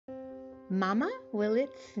Mama, Will It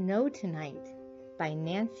Snow Tonight? By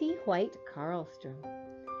Nancy White Carlstrom.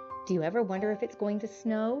 Do you ever wonder if it's going to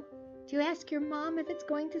snow? Do you ask your mom if it's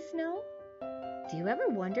going to snow? Do you ever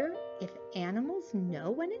wonder if animals know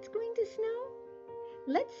when it's going to snow?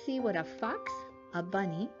 Let's see what a fox, a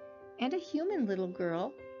bunny, and a human little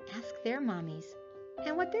girl ask their mommies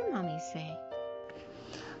and what their mommies say.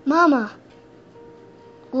 Mama,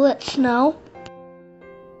 will it snow?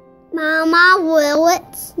 Mama, will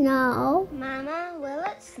it snow? Mama, will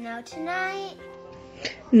it snow tonight?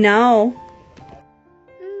 No.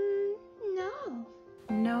 No.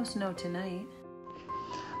 No snow tonight.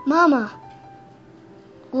 Mama,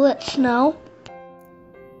 will it snow?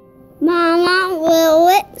 Mama, will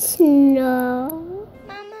it snow?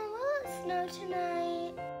 Mama, will it snow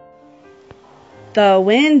tonight? The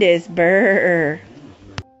wind is burr.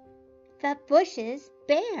 The bushes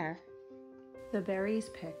bare. The berries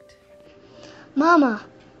picked. Mama,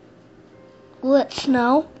 will it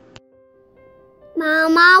snow?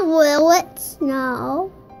 Mama, will it snow?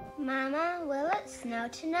 Mama, will it snow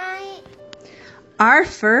tonight? Our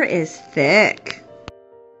fur is thick.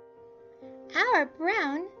 Our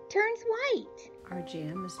brown turns white. Our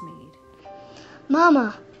jam is made.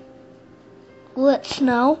 Mama, will it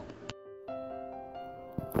snow?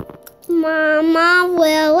 Mama,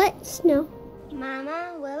 will it snow?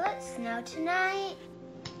 Mama, will it snow tonight?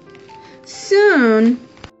 Soon.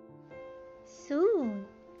 Soon.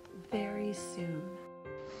 Very soon.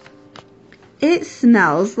 It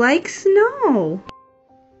smells like snow.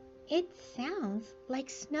 It sounds like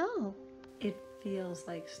snow. It feels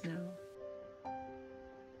like snow.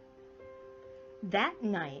 That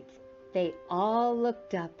night, they all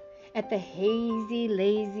looked up at the hazy,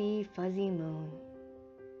 lazy, fuzzy moon.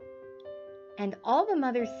 And all the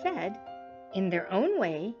mothers said, in their own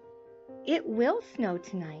way, "It will snow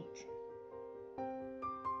tonight."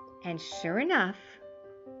 And sure enough,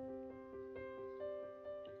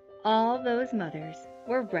 all those mothers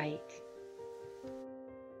were right.